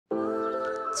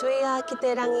Tuia ki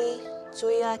te rangi,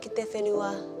 tuia ki te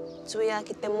whenua, tuia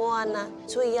ki te moana,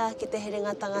 tuia ki te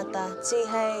herenga tangata,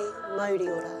 tihei Māori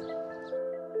ora.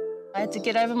 I had to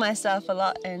get over myself a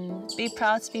lot and be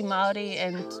proud to be Māori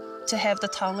and to have the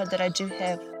taonga that I do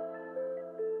have.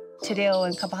 Te reo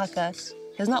and kapahaka,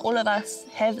 because not all of us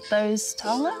have those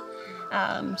taonga,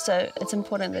 so it's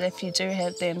important that if you do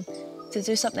have them, to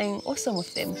do something awesome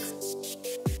with them.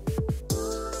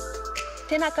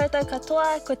 Tēnā koutou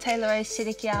katoa, ko Taylor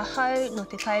Terekia hau no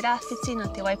te tairāwhiti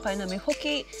no te Waipauna me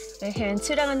hoki. We're here in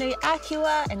Turanganui,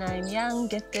 Ākiwa, and I'm young,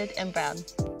 gifted and brown.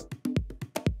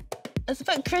 It's a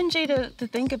bit cringy to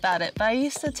think about it, but I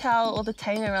used to tell all the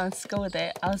teina around school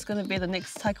that I was going to be the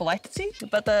next Taika Waititi.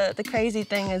 But the crazy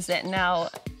thing is that now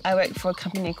I work for a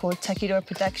company called Taki Rua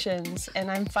Productions,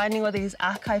 and I'm finding all these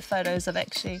archive photos of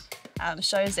actually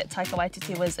shows that Taika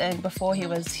Waititi was in before he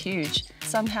was huge.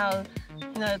 Somehow,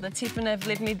 you know, the tipuna have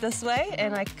led me this way,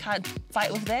 and I can't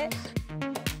fight with that.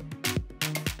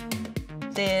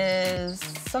 There's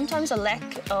sometimes a lack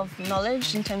of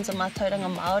knowledge in terms of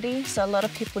mātauranga Māori, so a lot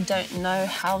of people don't know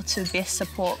how to best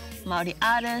support Māori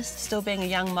artists. Still being a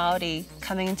young Māori,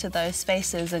 coming into those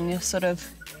spaces, and you're sort of,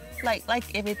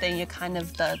 like everything, you're kind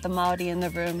of the Māori in the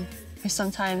room who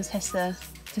sometimes has to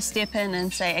step in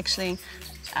and say, actually,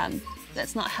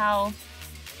 that's not how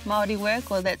Māori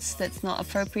work, or that's not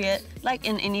appropriate. Like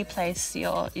in any place,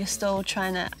 you're still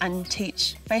trying to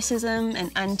unteach racism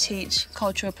and unteach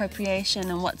cultural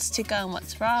appropriation and what's tika and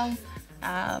what's wrong.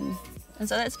 And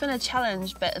so that's been a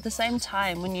challenge, but at the same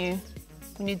time, when you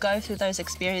go through those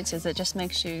experiences, it just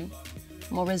makes you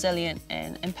more resilient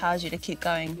and empowers you to keep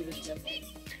going.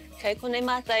 Okay, konei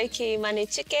mātou ki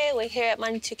Manituke. We're here at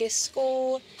Manituke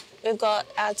School. We've got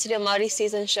our Te Reo Maori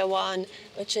season show on,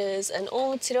 which is an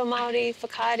all Te Reo Maori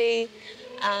whakaari,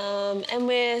 and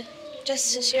we're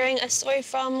just sharing a story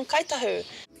from Kaitahu.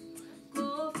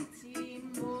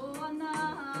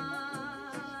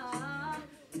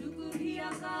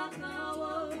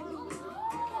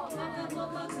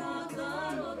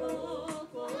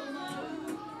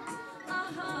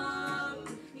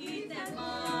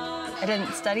 I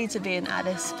didn't study to be an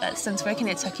artist, but since working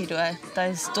at Taki Rua,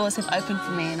 those doors have opened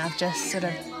for me, and I've just sort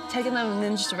of taken them and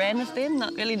then just ran with them,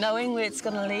 not really knowing where it's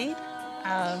going to lead.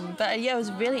 But yeah, I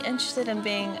was really interested in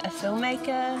being a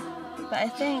filmmaker, but I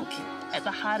think at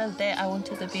the heart of that, I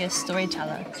wanted to be a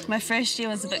storyteller. My first year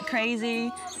was a bit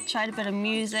crazy, tried a bit of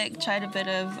music, tried a bit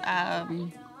of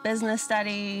business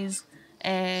studies,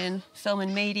 and film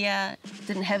and media.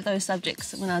 Didn't have those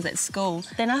subjects when I was at school.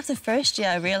 Then after first year,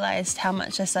 I realised how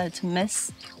much I started to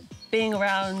miss being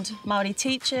around Māori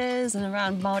teachers and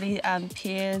around Māori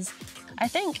peers. I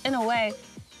think, in a way,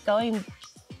 going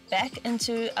back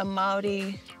into a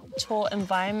Māori taught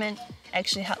environment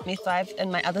actually helped me thrive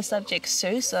in my other subjects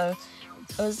too. So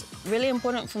it was really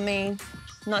important for me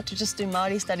not to just do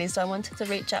Māori studies, so I wanted to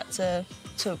reach out to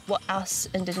what us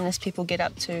Indigenous people get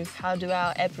up to. How do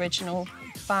our Aboriginal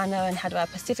whānau and how do our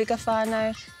Pacifica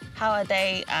whānau, how are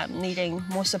they needing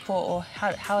more support, or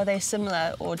how are they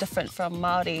similar or different from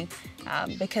Māori?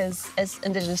 Because as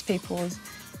Indigenous peoples,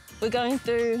 we're going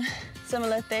through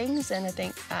similar things, and I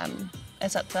think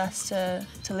it's up to us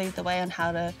to lead the way on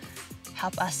how to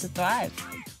help us to thrive.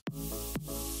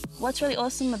 What's really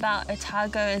awesome about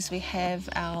Otago is we have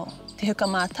our Te Huka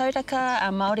Mā Tauraka,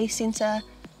 our Māori centre,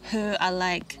 who are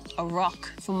like a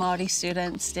rock for Māori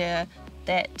students. They're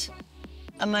that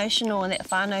emotional and that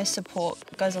whānau support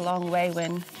goes a long way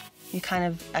when you kind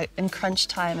of are in crunch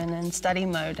time and in study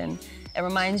mode, and it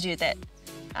reminds you that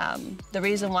the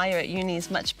reason why you're at uni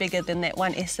is much bigger than that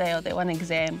one essay or that one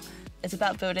exam. It's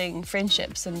about building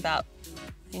friendships and about,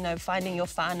 you know, finding your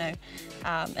whānau.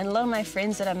 And a lot of my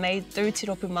friends that I made through Te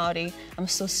Rōpū Māori, I'm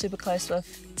still super close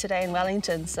with today in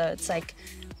Wellington, so it's like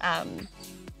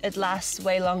it lasts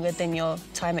way longer than your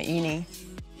time at uni.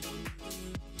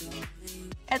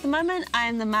 At the moment, I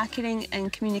am the Marketing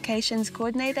and Communications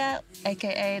Coordinator,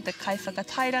 aka the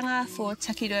Kaiwhakatairanga for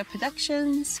Taki Rua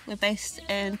Productions. We're based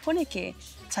in Poneke.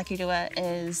 Taki Rua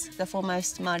is the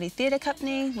foremost Māori theatre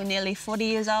company. We're nearly 40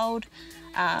 years old,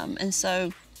 and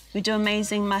so we do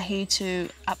amazing mahi to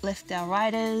uplift our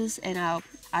writers and our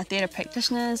theatre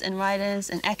practitioners and writers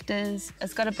and actors.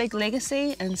 It's got a big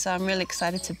legacy, and so I'm really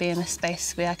excited to be in a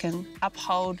space where I can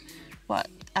uphold what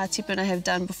our tipuna have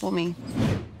done before me.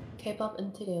 K-pop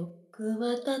and Te Reo.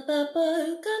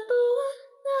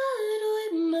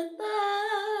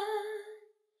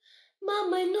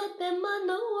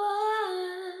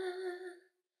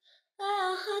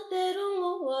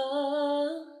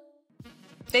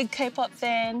 Big K-pop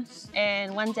fan,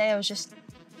 and one day I was just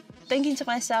thinking to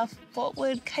myself, what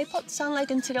would K-pop sound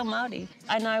like in Te Reo Maori?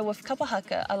 I know with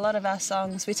kapahaka, a lot of our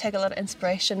songs, we take a lot of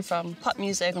inspiration from pop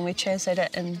music and we translate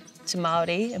it into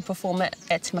Maori and perform it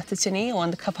at Te Matatini or on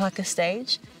the kapahaka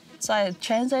stage. So I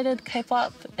translated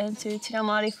K-pop into Te Reo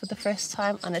Maori for the first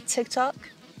time on a TikTok.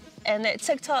 And that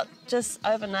TikTok just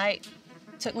overnight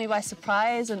took me by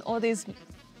surprise, and all these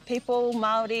people,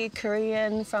 Maori,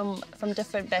 Korean, from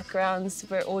different backgrounds,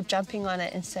 were all jumping on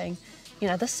it and saying, you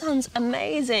know, this sounds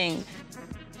amazing.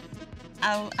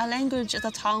 Our language is a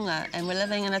taonga, and we're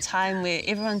living in a time where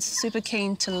everyone's super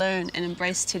keen to learn and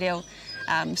embrace te reo.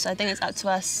 So I think it's up to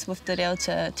us with te reo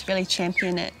to really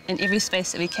champion it in every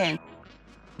space that we can.